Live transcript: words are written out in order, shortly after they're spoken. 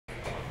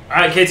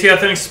right,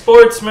 KTAuthentics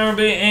Sports,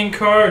 memorabilia and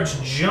cards.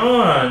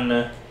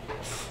 John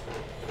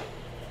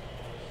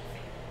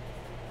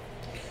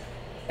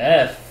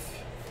F.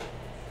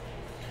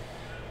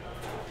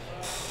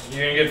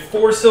 You're going to get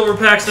 4 silver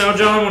packs now,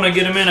 John. When I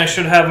get them in, I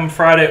should have them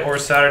Friday or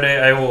Saturday.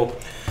 I will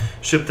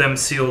ship them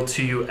sealed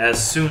to you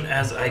as soon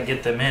as I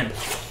get them in.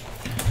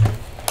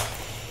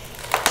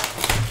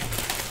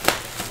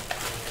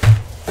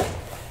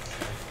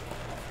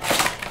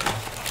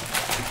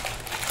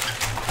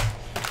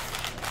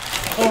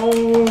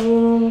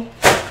 Oh,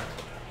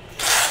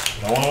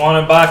 no one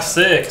wanted box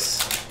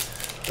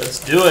 6.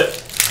 Let's do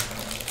it.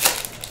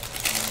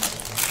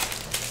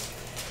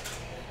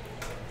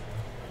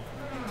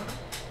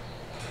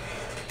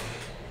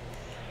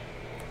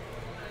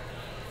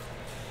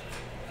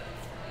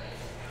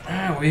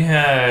 We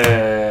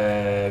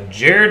have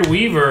Jared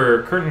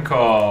Weaver, curtain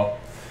call.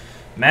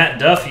 Matt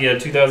Duffy out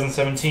of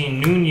 2017.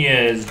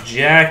 Nunez,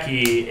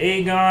 Jackie,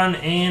 Agon,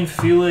 and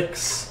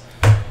Felix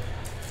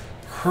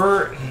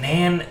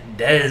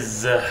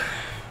Hernandez.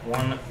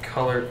 1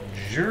 color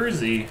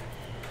jersey.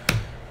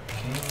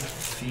 King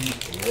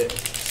Felix.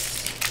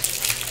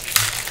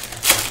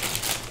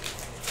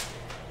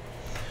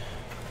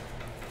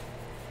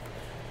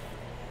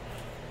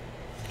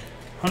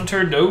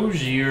 Hunter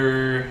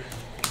Dozier.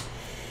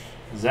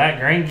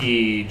 Zach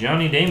Greinke,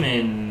 Johnny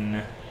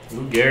Damon,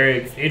 Lou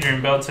Gehrig,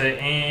 Adrian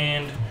Beltre,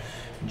 and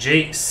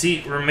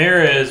J.C.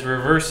 Ramirez,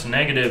 reverse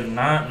negative,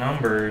 not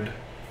numbered.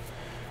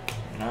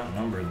 Not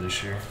numbered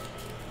this year.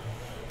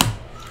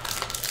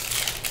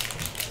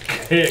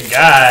 The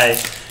guy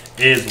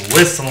is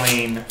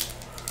whistling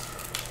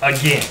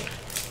again.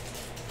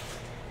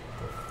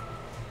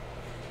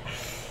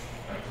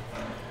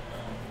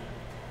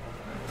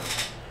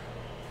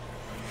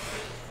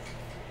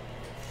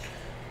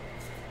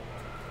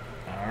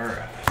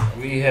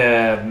 We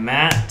have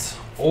Matt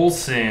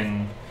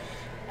Olson,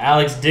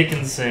 Alex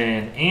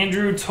Dickinson,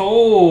 Andrew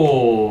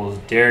Tolles,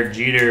 Derek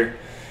Jeter,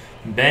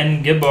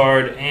 Ben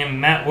Gibbard, and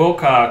Matt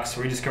Wilcox.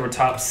 Rediscover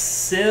top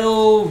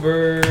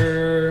silver.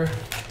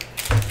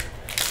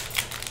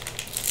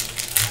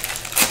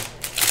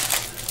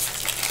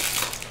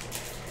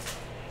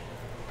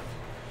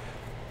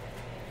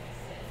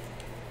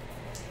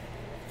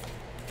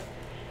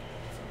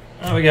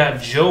 Oh, we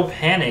got Joe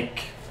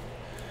Panic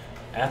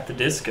at the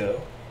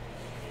disco.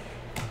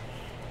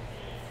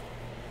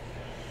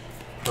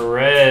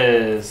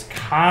 Perez,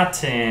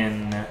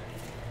 Cotton,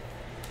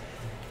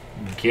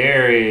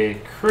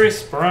 Gary,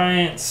 Chris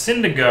Bryant,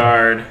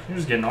 Syndergaard. He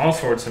was getting all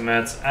sorts of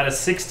Mets out of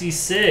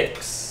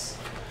 66.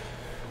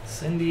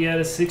 Cindy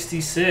out of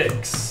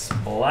 66.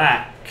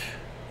 Black.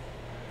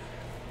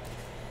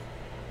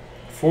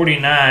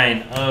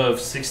 49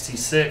 of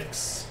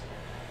 66.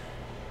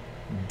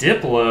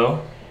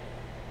 Diplo.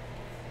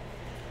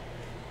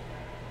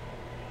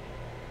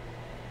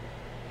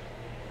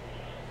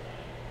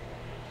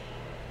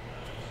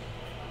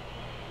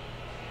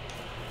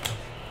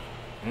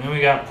 And then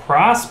we got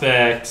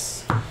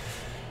prospects.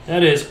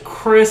 That is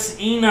Chris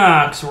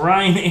Enox,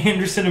 Ryan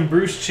Anderson, and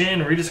Bruce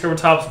Chin. Rediscover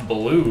Topps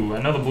blue.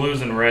 I know the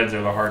blues and reds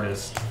are the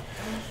hardest.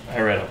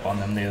 I read up on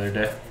them the other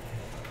day.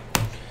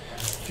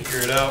 Figure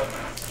it out.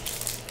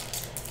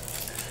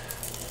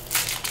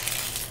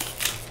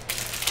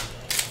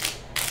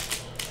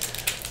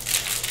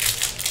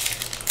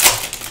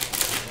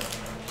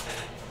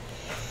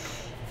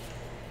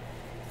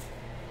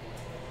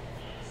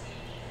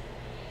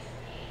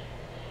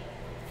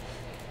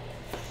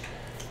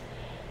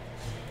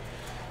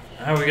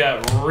 Now we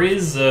got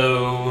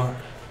Rizzo,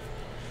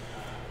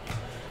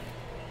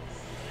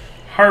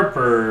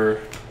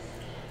 Harper,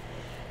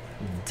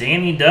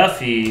 Danny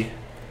Duffy,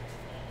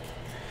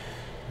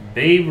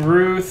 Babe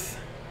Ruth,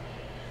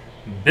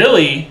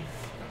 Billy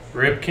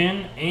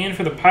Ripken, and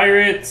for the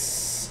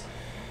Pirates,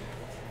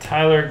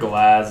 Tyler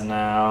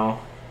Glasnow.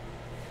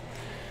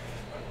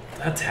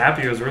 That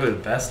Tapia was really the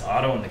best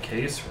auto in the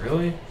case,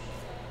 really?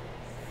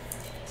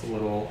 It's a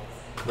little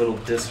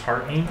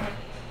disheartening.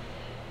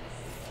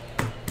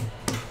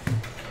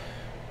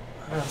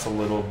 That's a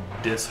little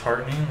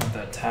disheartening with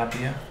that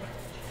Tapia.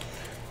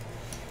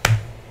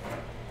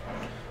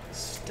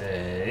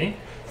 Stay.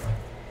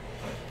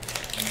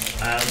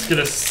 Let's get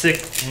a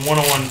sick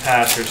 101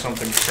 patch or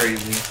something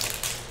crazy.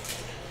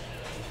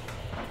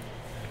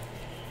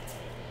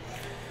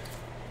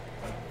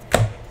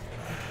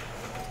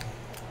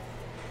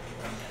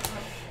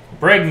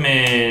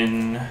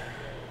 Bregman,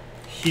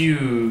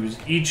 Hughes,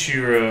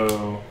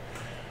 Ichiro,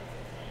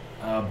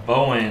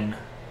 Bowen.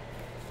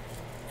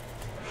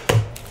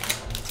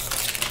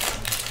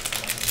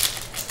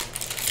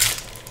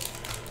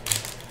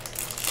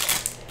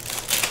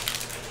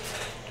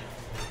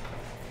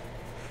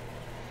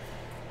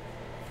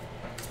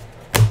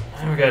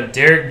 We got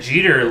Derek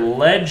Jeter,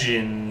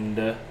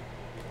 legend.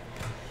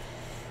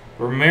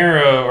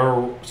 Romero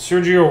or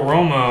Sergio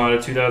Romo out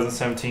of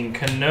 2017.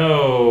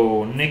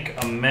 Cano, Nick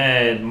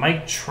Ahmed,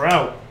 Mike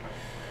Trout,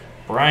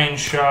 Brian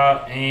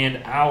Shaw,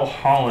 and Al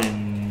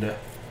Holland.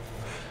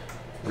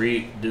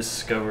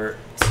 Rediscover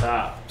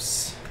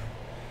Topps.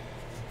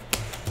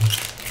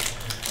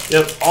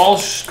 Yep, all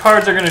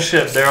cards are gonna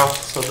ship, Daryl.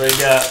 So they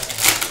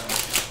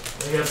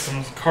got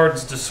some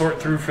cards to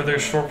sort through for their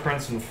short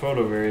prints and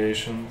photo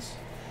variations.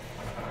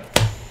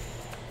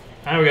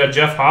 All right, we got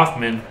Jeff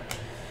Hoffman,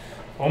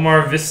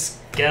 Omar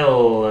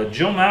Vizquel,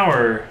 Joe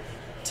Mauer,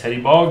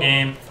 Teddy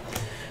Ballgame,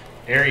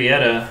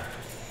 Arrieta.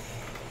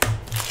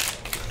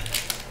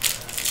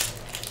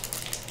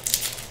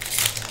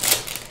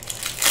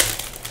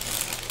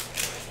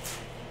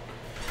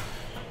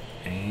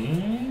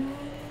 And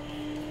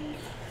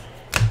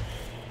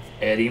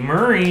Eddie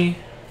Murray,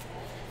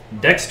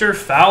 Dexter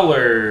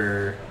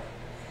Fowler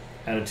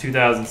out of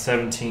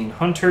 2017,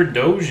 Hunter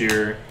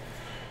Dozier,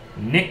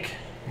 Nick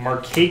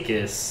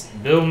Markakis,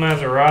 Bill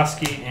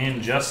Mazeroski,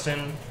 and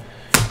Justin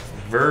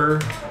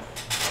Verlander.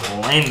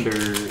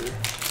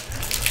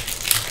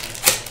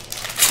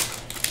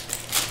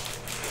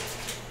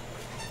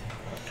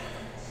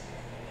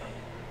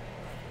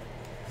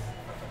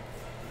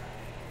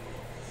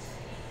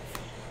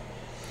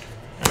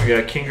 We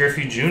got King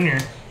Griffey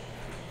Jr.,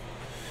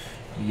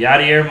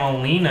 Yadier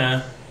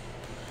Molina,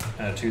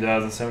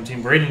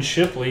 2017, Braden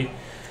Shipley,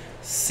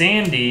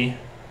 Sandy,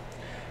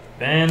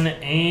 Ben,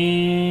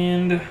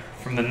 and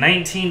from the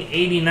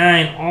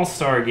 1989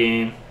 All-Star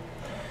Game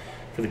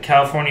for the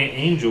California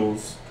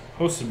Angels,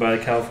 hosted by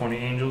the California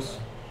Angels.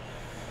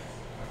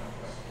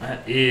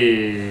 That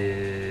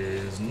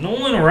is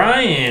Nolan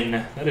Ryan.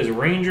 That is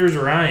Rangers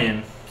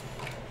Ryan.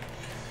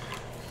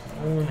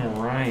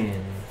 Nolan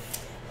Ryan.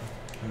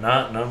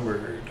 Not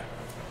numbered.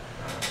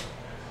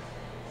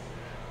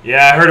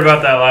 Yeah, I heard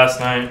about that last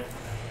night.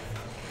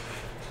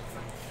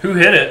 Who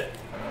hit it?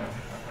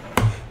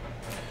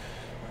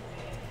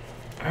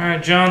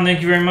 Alright, John,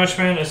 thank you very much,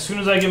 man. As soon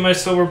as I get my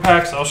silver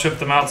packs, I'll ship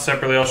them out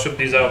separately. I'll ship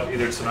these out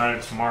either tonight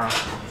or tomorrow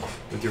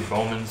with your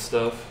Bowman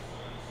stuff.